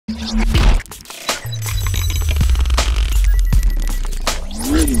Hey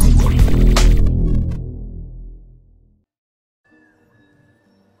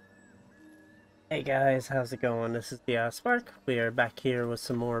guys, how's it going? This is the Spark. We are back here with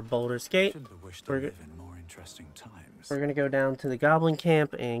some more Baldur's Gate. We're gonna go down to the Goblin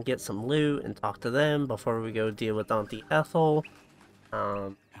Camp and get some loot and talk to them before we go deal with Auntie Ethel.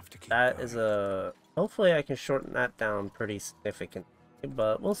 That is a... Hopefully I can shorten that down pretty significantly,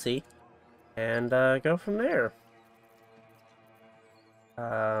 but we'll see. And go from there.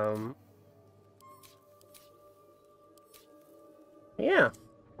 Yeah.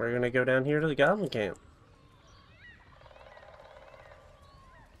 We're gonna go down here to the Goblin Camp.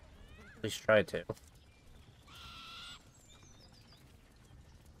 At least try to.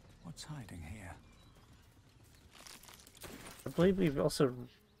 What's hiding here? I believe we've also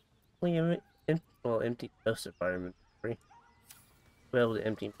emptied most of our inventory. We'll be able to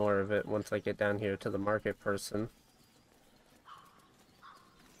empty more of it once I get down here to the market person.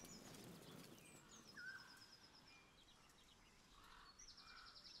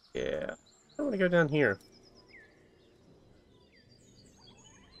 Yeah, I want to go down here.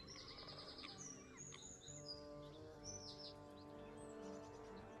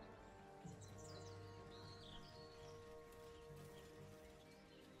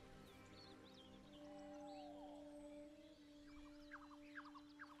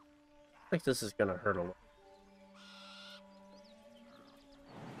 I think this is gonna hurt a lot.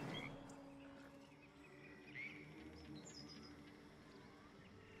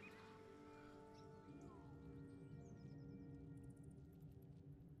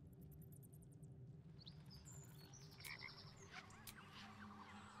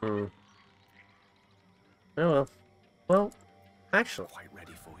 Oh well. Well, actually, Quite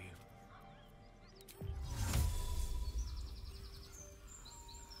ready for you.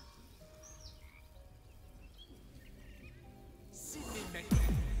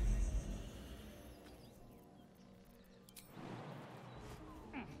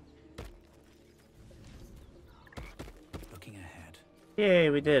 Looking ahead. yay,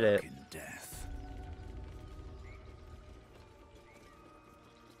 we did it. In death.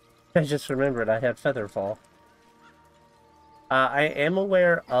 I just remembered I had Featherfall. I am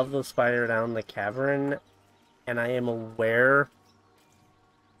aware of the spider down the cavern, and I am aware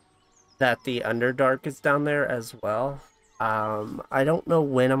that the Underdark is down there as well. I don't know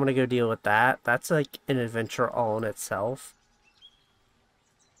when I'm gonna go deal with that. That's like an adventure all in itself.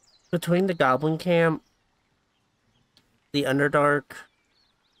 Between the Goblin Camp, the Underdark,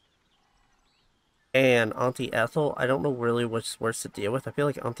 and Auntie Ethel, I don't know really what's worse to deal with. I feel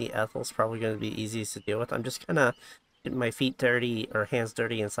like Auntie Ethel's probably going to be easiest to deal with. I'm just kind of getting my feet dirty, or hands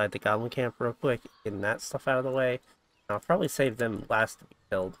dirty inside the Goblin Camp real quick, getting that stuff out of the way. I'll probably save them last to be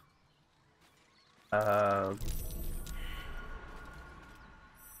killed.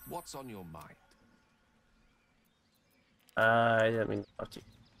 What's on your mind? I didn't mean to talk to you.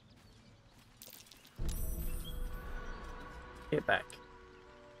 Get back.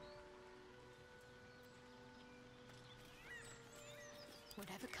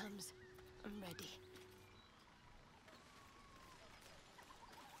 Whatever comes, I'm ready.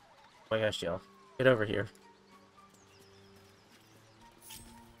 Oh my gosh, y'all. Get over here.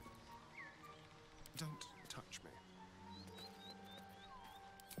 Don't touch me.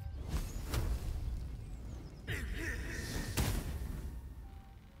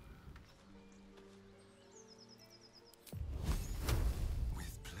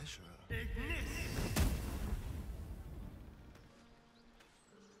 With pleasure.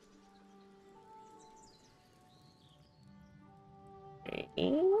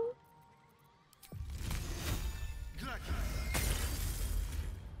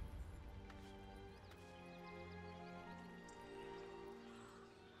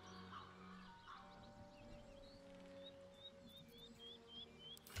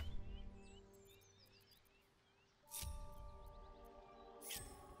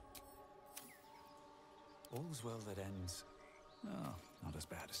 All's well that ends. Oh, not as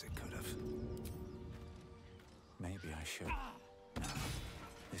bad as it could have. Maybe I should. No,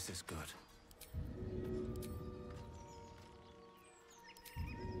 this is good.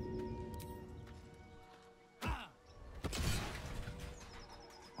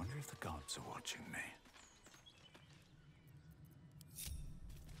 Wonder if the gods are watching me.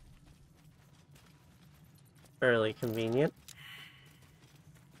 Fairly convenient.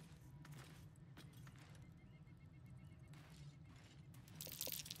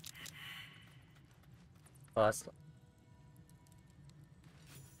 Oh, that's...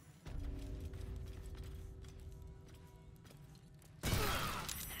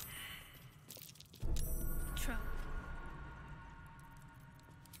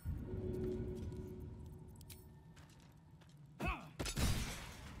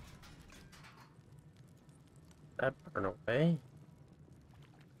 that burn away.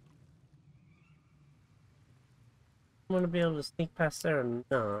 I'm gonna be able to sneak past there or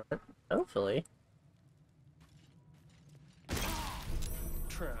not. Hopefully.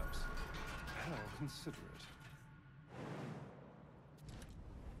 Traps. How considerate.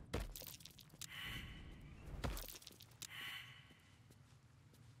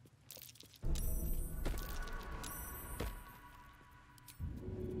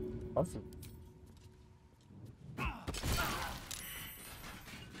 Awesome.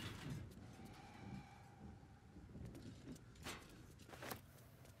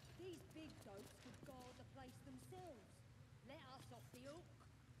 These big goats could guard the place themselves. Let us off the hook.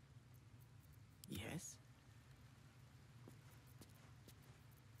 Yes?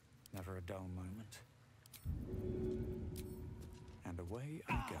 Never a dull moment. And away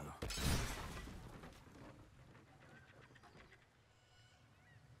I go.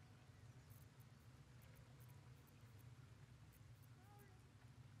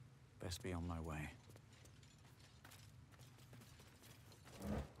 Best be on my way.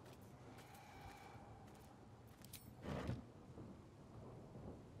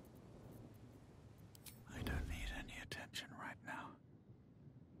 I don't need any attention right now.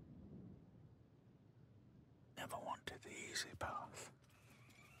 Never wanted the easy path.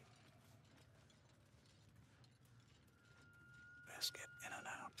 Best get in and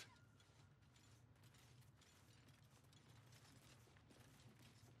out.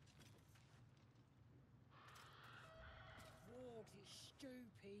 Wargs is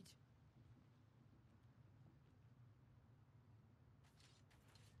stupid.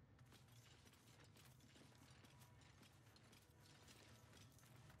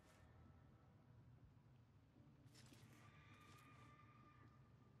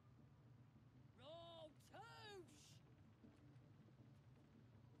 Roll toosh!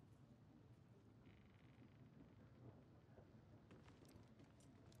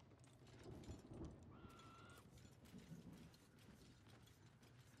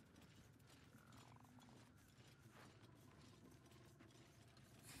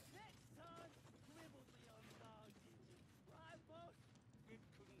 Next time, scribble me on noses. Right, boss? Grim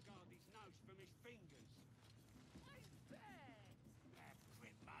couldn't guard his nose from his fingers. I bet!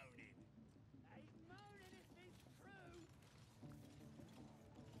 Quit moaning. Ain't moaning if it's true.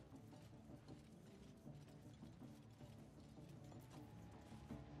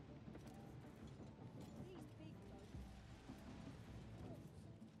 These big goats.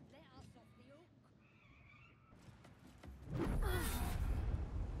 Let us off the hook.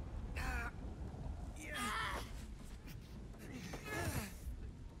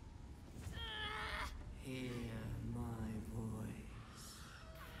 Hear my voice.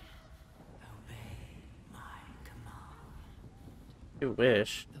 Obey my command. You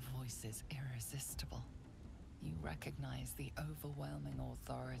wish. The voice is irresistible. You recognize the overwhelming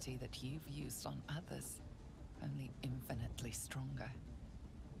authority that you've used on others, only infinitely stronger,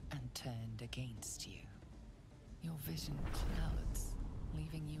 and turned against you. Your vision clouds,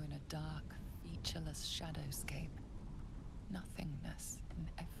 leaving you in a dark, featureless shadowscape. Nothingness in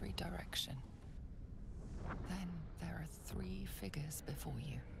every direction. Then there are three figures before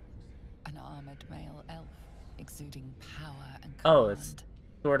you. An armored male elf, exuding power and command. Oh, it's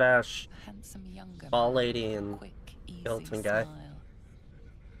Jordash, A handsome younger ball man lady, with a and quick, easy skeleton guy. smile.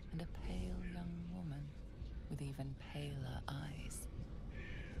 And a pale young woman with even paler eyes.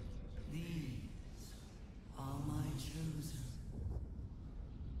 These are my chosen.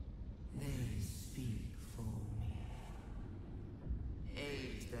 They speak for me.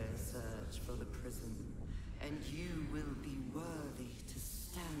 Aid their search for the prison, and you will be worthy to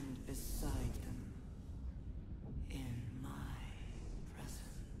stand beside them in my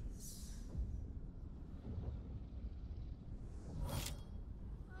presence.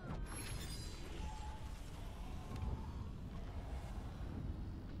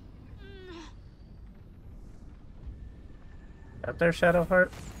 Out there, Shadowheart?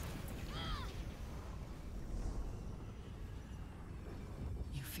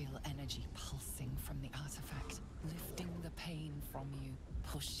 You feel energy pulsing from the artifact, lifting the pain from you,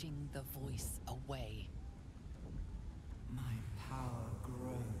 pushing the voice away. My power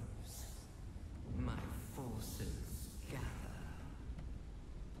grows. My forces gather.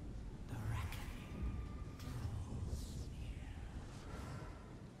 The reckoning draws near.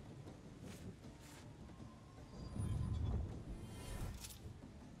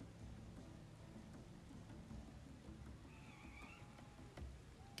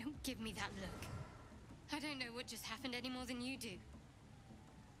 Don't give me that look. I don't know what just happened any more than you do.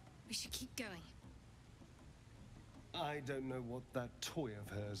 We should keep going. I don't know what that toy of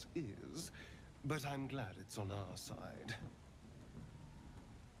hers is, But I'm glad it's on our side.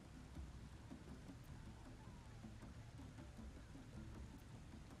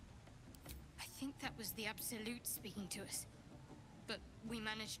 I think that was the Absolute speaking to us. But we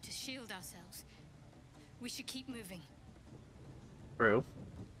managed to shield ourselves. We should keep moving. True.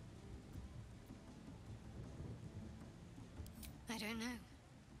 I don't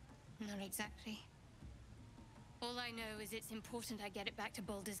know. Not exactly. All I know is it's important I get it back to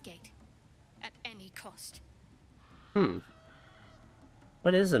Baldur's Gate. At any cost.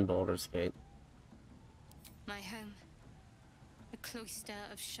 What is in Baldur's Gate? My home. A cloister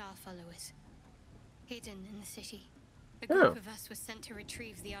of Shah followers. Hidden in the city. A group of us was sent to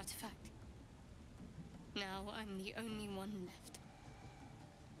retrieve the artifact. Now I'm the only one left.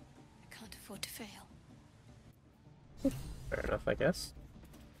 I can't afford to fail. Fair enough, I guess.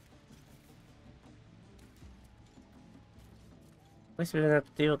 At least we didn't have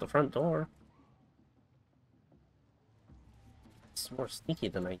to deal with the front door. It's more sneaky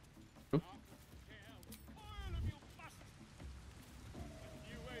than I...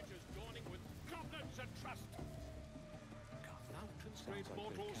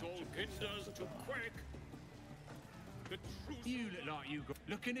 You look like you got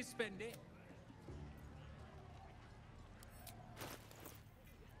looking to spend it.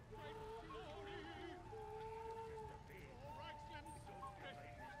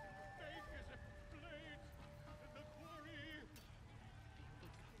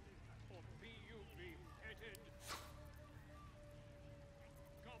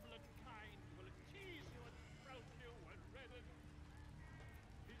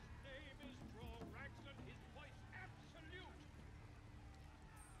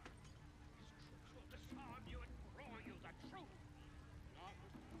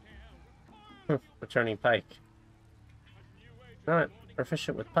 Returning pike. Not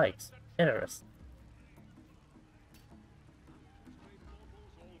proficient with pikes. Interesting.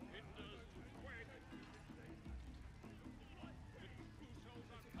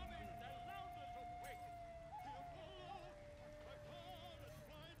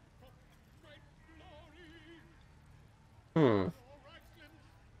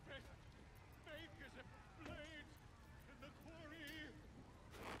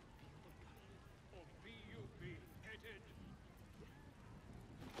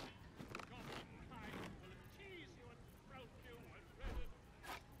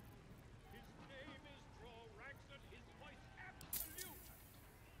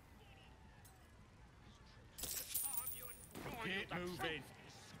 Get moving.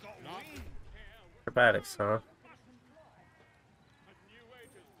 Acrobatics, huh?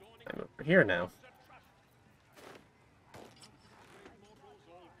 I'm over here now.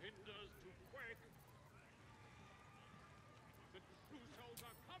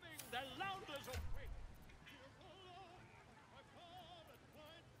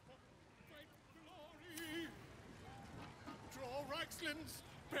 Draw Raxlin's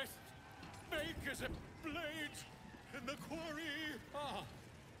best makers and blades in the quarry. Ah,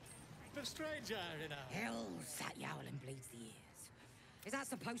 the stranger in our Hell's that yowling bleeds the ears. Is that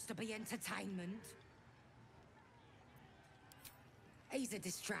supposed to be entertainment? He's a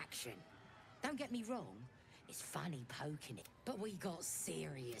distraction. Don't get me wrong, it's funny poking it, but we got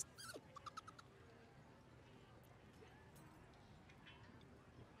serious.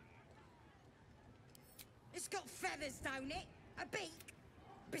 It's got feathers, don't it? A beak?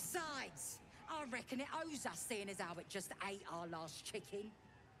 Besides, I reckon it owes us, seeing as how it just ate our last chicken.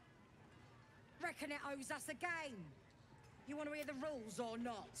 Reckon it owes us a game. You want to hear the rules or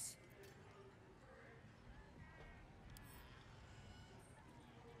not?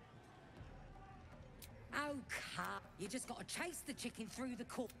 Oh, cut. You just gotta chase the chicken through the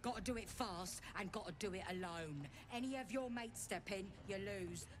court. Gotta do it fast and gotta do it alone. Any of your mates step in, you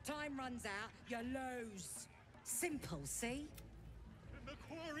lose. Time runs out, you lose. Simple, see? in the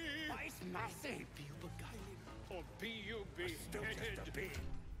quarry. It's massive. Or be you beheaded.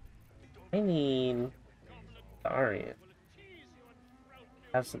 I mean... Sorry.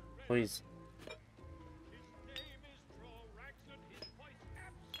 Have some poison.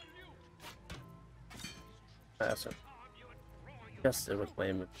 That's it. Just it with my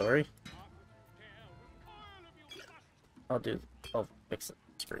inventory. I'll fix it.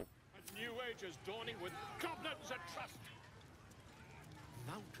 Screen. A new age is dawning with goblins at trust.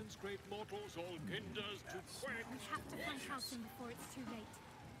 Mountains, great mortals, all ginders to quake. We have to find housing before it's too late.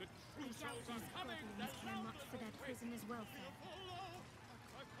 The I true doubt souls are these coming. goblins care much for their prisoners' welfare.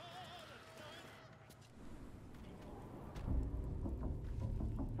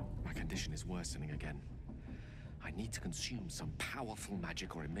 My condition is worsening again. I need to consume some powerful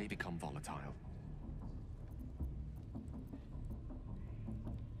magic or it may become volatile.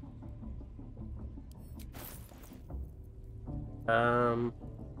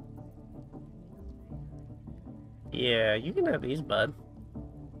 Yeah, you can have these, bud.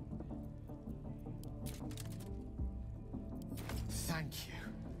 Thank you.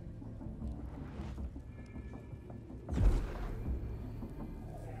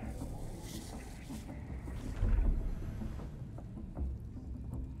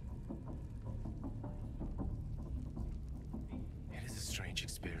 It is a strange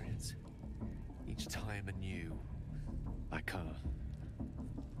experience. Each time anew. Like a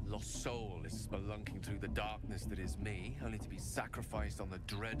lost soul is spelunking through the darkness that is me, only to be sacrificed on the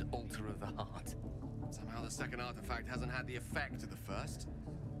dread altar of the heart. Somehow the second artifact hasn't had the effect of the first.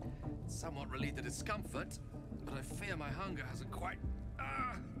 It's somewhat relieved the discomfort, but I fear my hunger hasn't quite...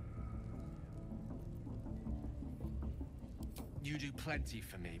 You do plenty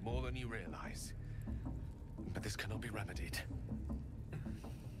for me, more than you realize. But this cannot be remedied.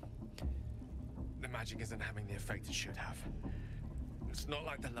 The magic isn't having the effect it should have. It's not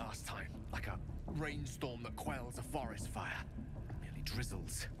like the last time, like a rainstorm that quells a forest fire. It merely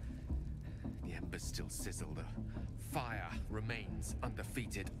drizzles. The embers still sizzle, the fire remains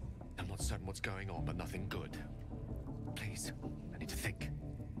undefeated. I'm not certain what's going on, but nothing good. Please, I need to think.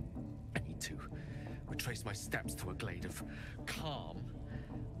 I need to retrace my steps to a glade of calm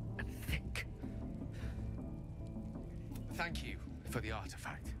and think. Thank you for the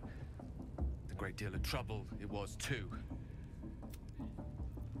artifact. A great deal of trouble it was too.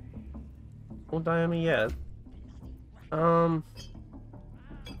 Won't die on me yet.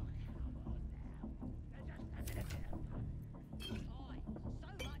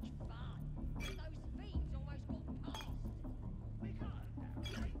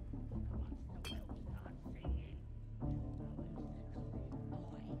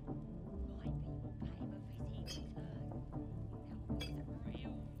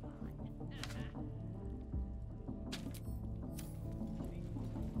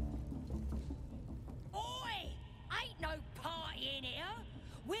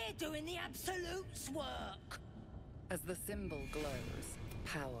 Doing the Absolute's work. As the symbol glows,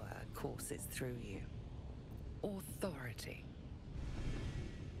 power courses through you. Authority.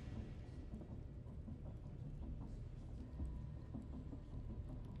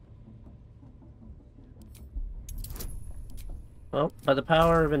 Well, by the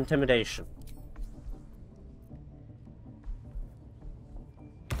power of intimidation.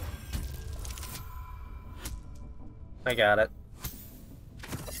 I got it.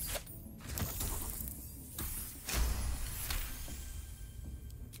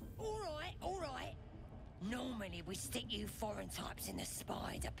 Normally we stick you foreign types in the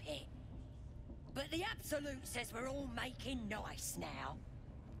spider pit. But the Absolute says we're all making nice now.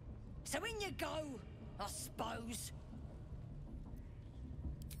 So in you go, I suppose.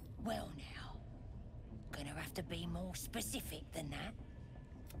 Well now, gonna have to be more specific than that.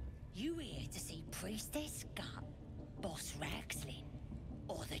 You here to see Priestess Gut, Boss Ragslin,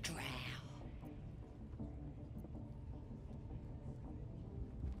 or the Drow?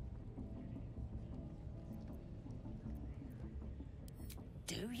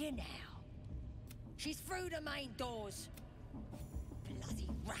 Do you now? She's through the main doors. Bloody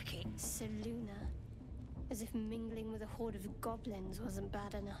racket. Seluna. As if mingling with a horde of goblins wasn't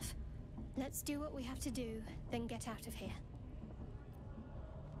bad enough. Let's do what we have to do, then get out of here.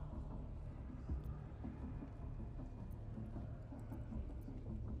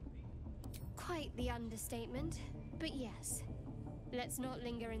 Quite the understatement, but yes. Let's not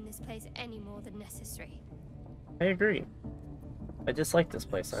linger in this place any more than necessary. I agree. I dislike this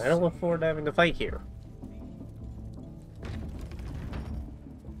place, and I don't look forward to having to fight here.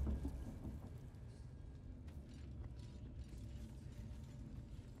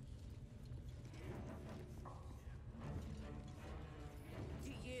 Do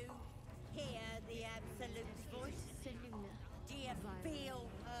you hear the Absolute's voice? Seluna. Do you feel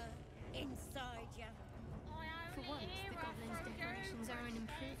her inside you? For once, the goblins' decorations are an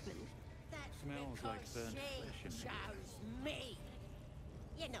improvement. That's Smells like burnt she flesh in here. chose me.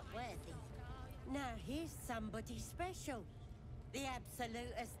 You're not worthy. Now here's somebody special. The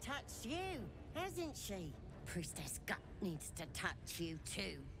Absolute has touched you, hasn't she? Priestess Gut needs to touch you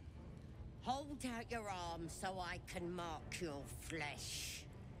too. Hold out your arm so I can mark your flesh.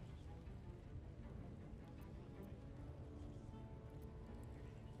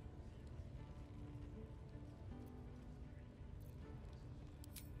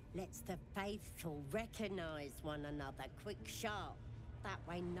 Let's the faithful recognize one another quick sharp. That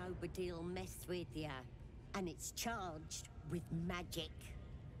way nobody'll mess with you. And it's charged with magic.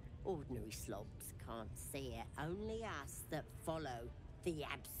 Ordinary slobs can't see it. Only us that follow the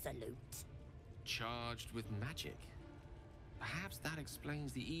Absolute. Charged with magic? Perhaps that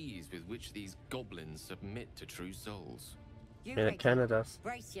explains the ease with which these goblins submit to true souls. You And it kinda does.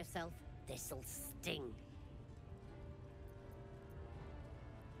 Brace yourself. This'll sting.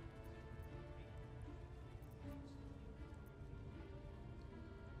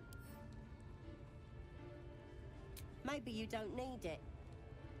 Maybe you don't need it.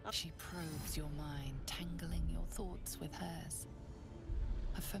 She probes your mind, tangling your thoughts with hers.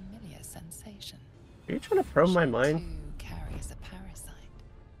 A familiar sensation. Are you trying to probe my mind? She too carries a parasite.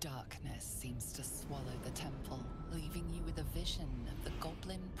 Darkness seems to swallow the temple, leaving you with a vision of the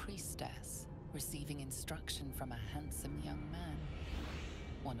goblin priestess receiving instruction from a handsome young man,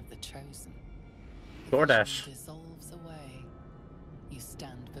 one of the chosen. The DoorDash. vision dissolves away. You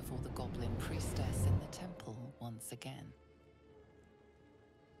stand before the goblin priestess in the temple once again.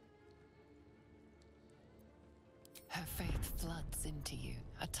 Her faith floods into you,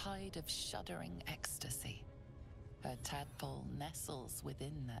 a tide of shuddering ecstasy. Her tadpole nestles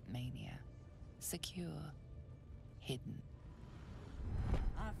within that mania, secure, hidden.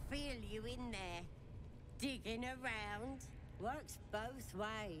 I feel you in there, digging around. Works both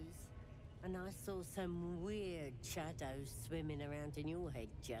ways. And I saw some weird shadows swimming around in your head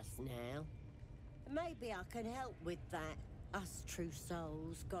just now. Maybe I can help with that. Us true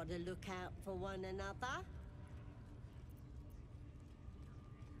souls gotta look out for one another.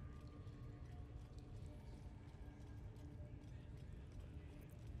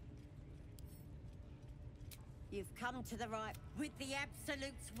 You've come to the right with the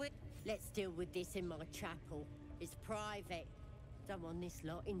absolutes. Let's deal with this in my chapel. It's private. Don't want this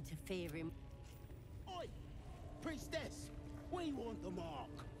lot interfering. Oi! Priestess! We want the mark!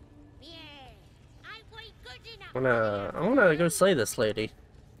 Yeah, ain't we good enough? I wanna go slay this lady.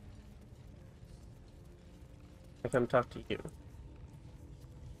 I come talk to you.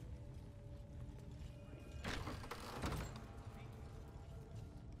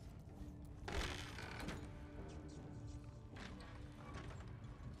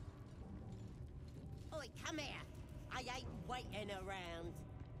 Oi, come here. I ain't waiting around.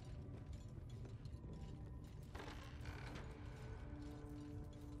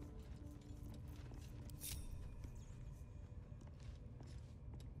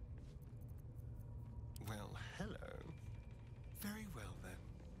 Well, hello. Very well then.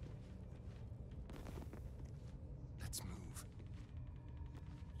 Let's move.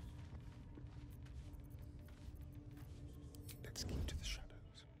 Let's keep to the shadows.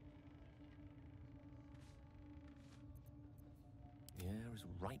 The air is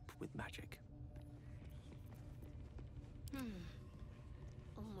ripe with magic.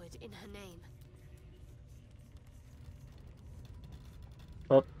 Onward in her name.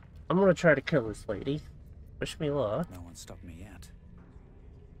 Well, I'm gonna try to kill this lady. Wish me luck. No one stopped me yet.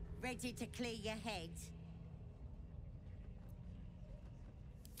 Ready to clear your head?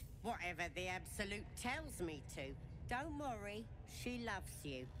 Whatever the absolute tells me to. Don't worry, she loves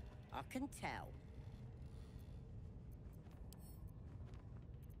you. I can tell.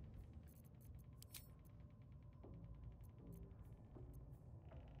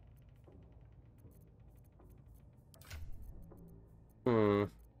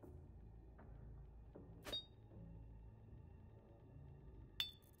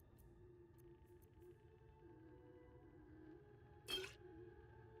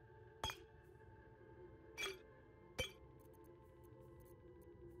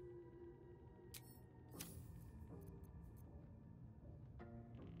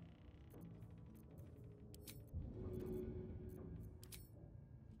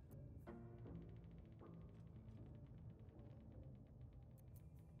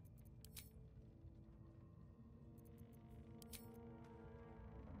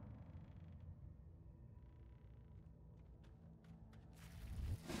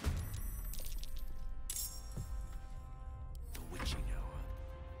 The witching hour.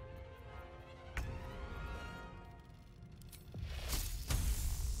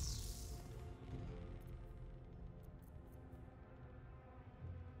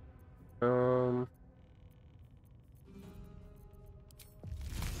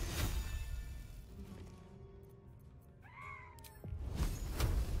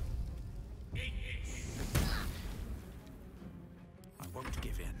 I won't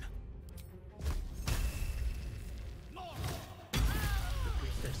give in. The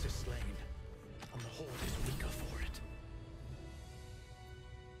priestess is slain, and the horde is weaker for it.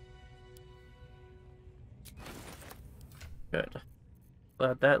 Good.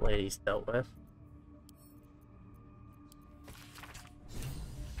 Glad that lady's dealt with.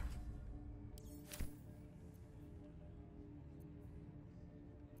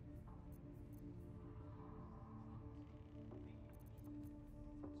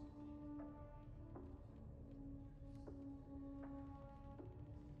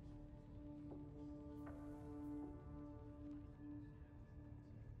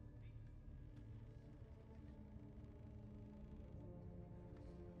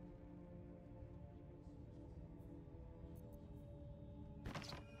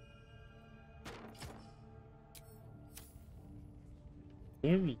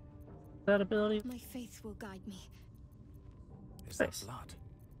 You use that ability? My faith will guide me. Is Nice. that blood?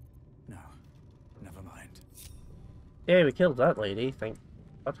 No, never mind. Yeah, we killed that lady, thank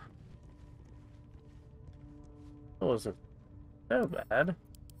God. That wasn't so bad.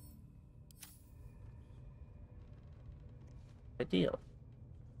 Ideal.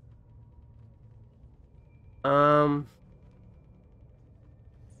 I'm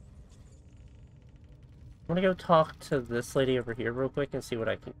gonna go talk to this lady over here real quick and see what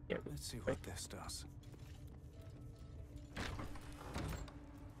I can get. Let's see what this does.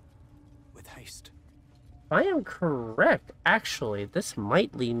 With haste. If I am correct, actually, this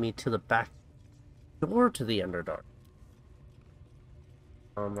might lead me to the back door to the Underdark.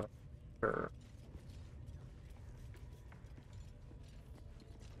 Sure.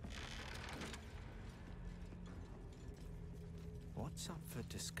 What's up for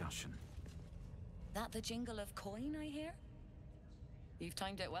discussion? That the jingle of coin I hear? You've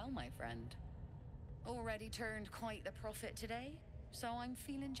timed it well, my friend. Already turned quite the profit today, so I'm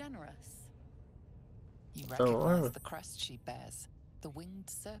feeling generous. You recognize the crest she bears, the winged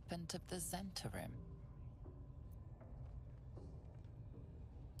serpent of the Zentarim.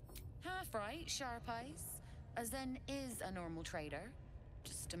 Half right, sharp eyes. As then is a normal trader.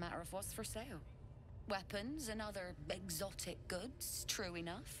 Just a matter of what's for sale. Weapons and other exotic goods, true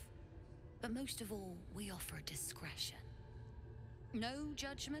enough. But most of all, we offer discretion. No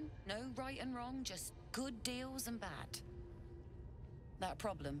judgment, no right and wrong, just good deals and bad. That a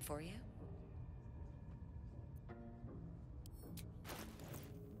problem for you?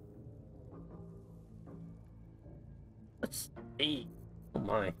 Let's see. Oh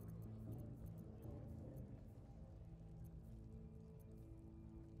my.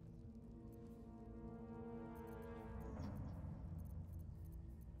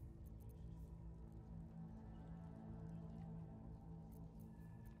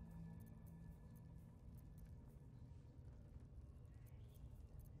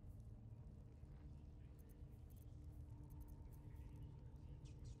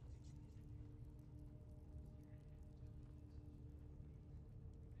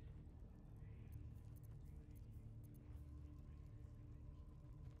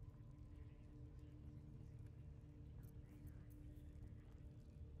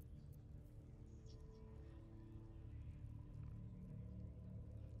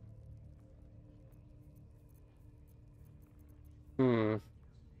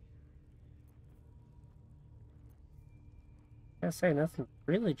 I say nothing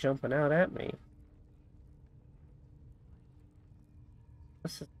really jumping out at me.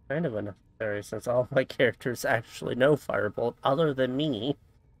 This is kind of unnecessary since all my characters actually know Firebolt other than me.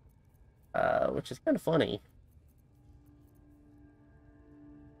 Which is kind of funny.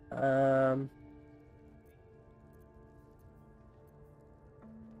 I'm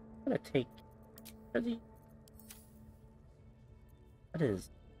gonna take the... That is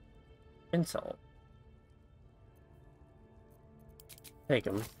insult. Take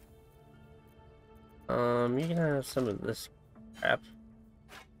him. You can have some of this crap.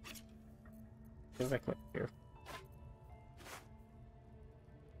 Get back my here.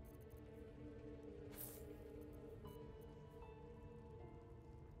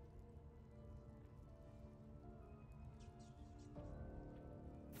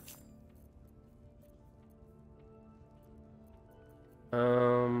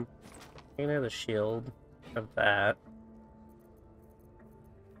 You can have the shield of that.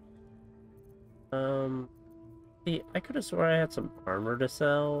 See, I could have swore I had some armor to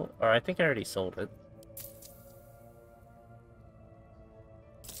sell, or I think I already sold it.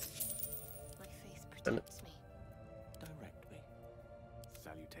 My faith protects me. Direct me.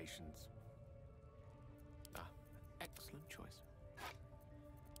 Salutations. Ah, excellent choice.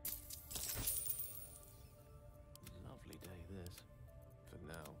 Lovely day this, for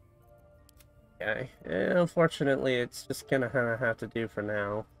now. Okay, and unfortunately it's just gonna have to do for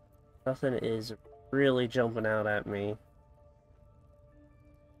now. Nothing is really jumping out at me.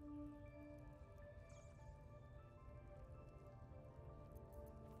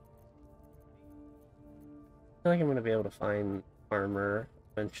 I feel like I'm gonna be able to find armor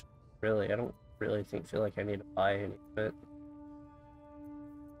eventually. Really, I don't really feel like I need to buy any of it.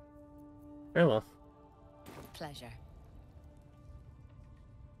 Oh well. Pleasure.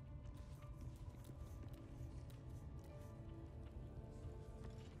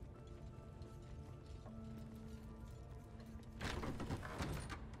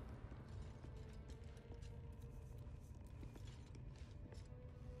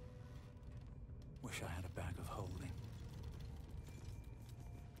 Wish I had a bag of holding.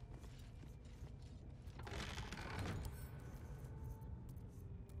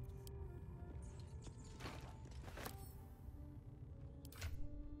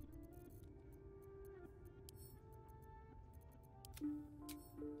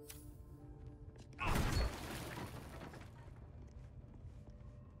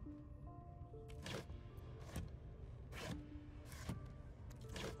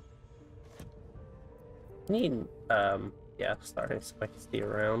 Need, yeah, starting so I can see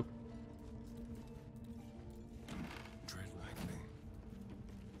around. Tread lightly.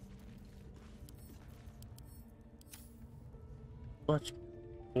 Much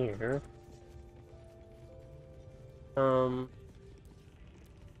here.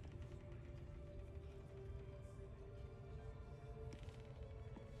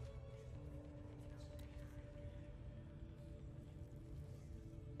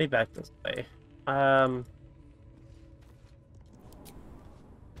 Be back this way.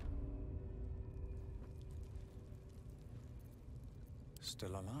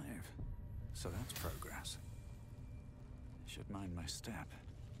 Still alive. So that's progress. Should mind my step.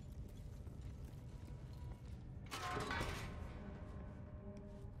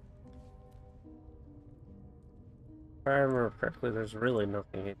 If I remember correctly, there's really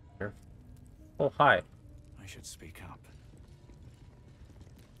nothing in here. Oh, hi. I should speak up.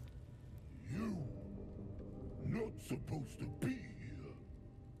 You not supposed to be here.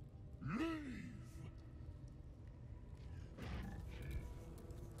 Leave.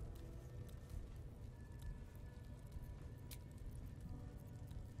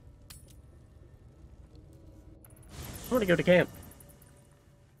 I'm gonna go to camp.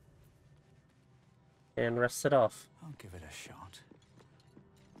 And rest it off. I'll give it a shot.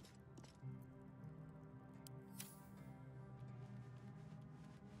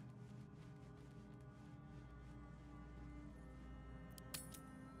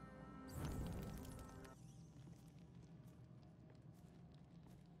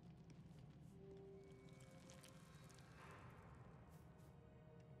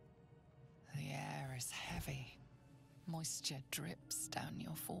 The air is heavy. Moisture drips down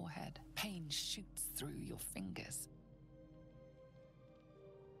your forehead. Pain shoots through your fingers.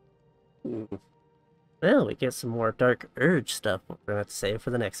 Well, we get some more Dark Urge stuff we're gonna have to save for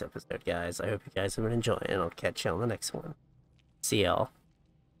the next episode, guys. I hope you guys have been enjoying, and I'll catch you on the next one. See y'all.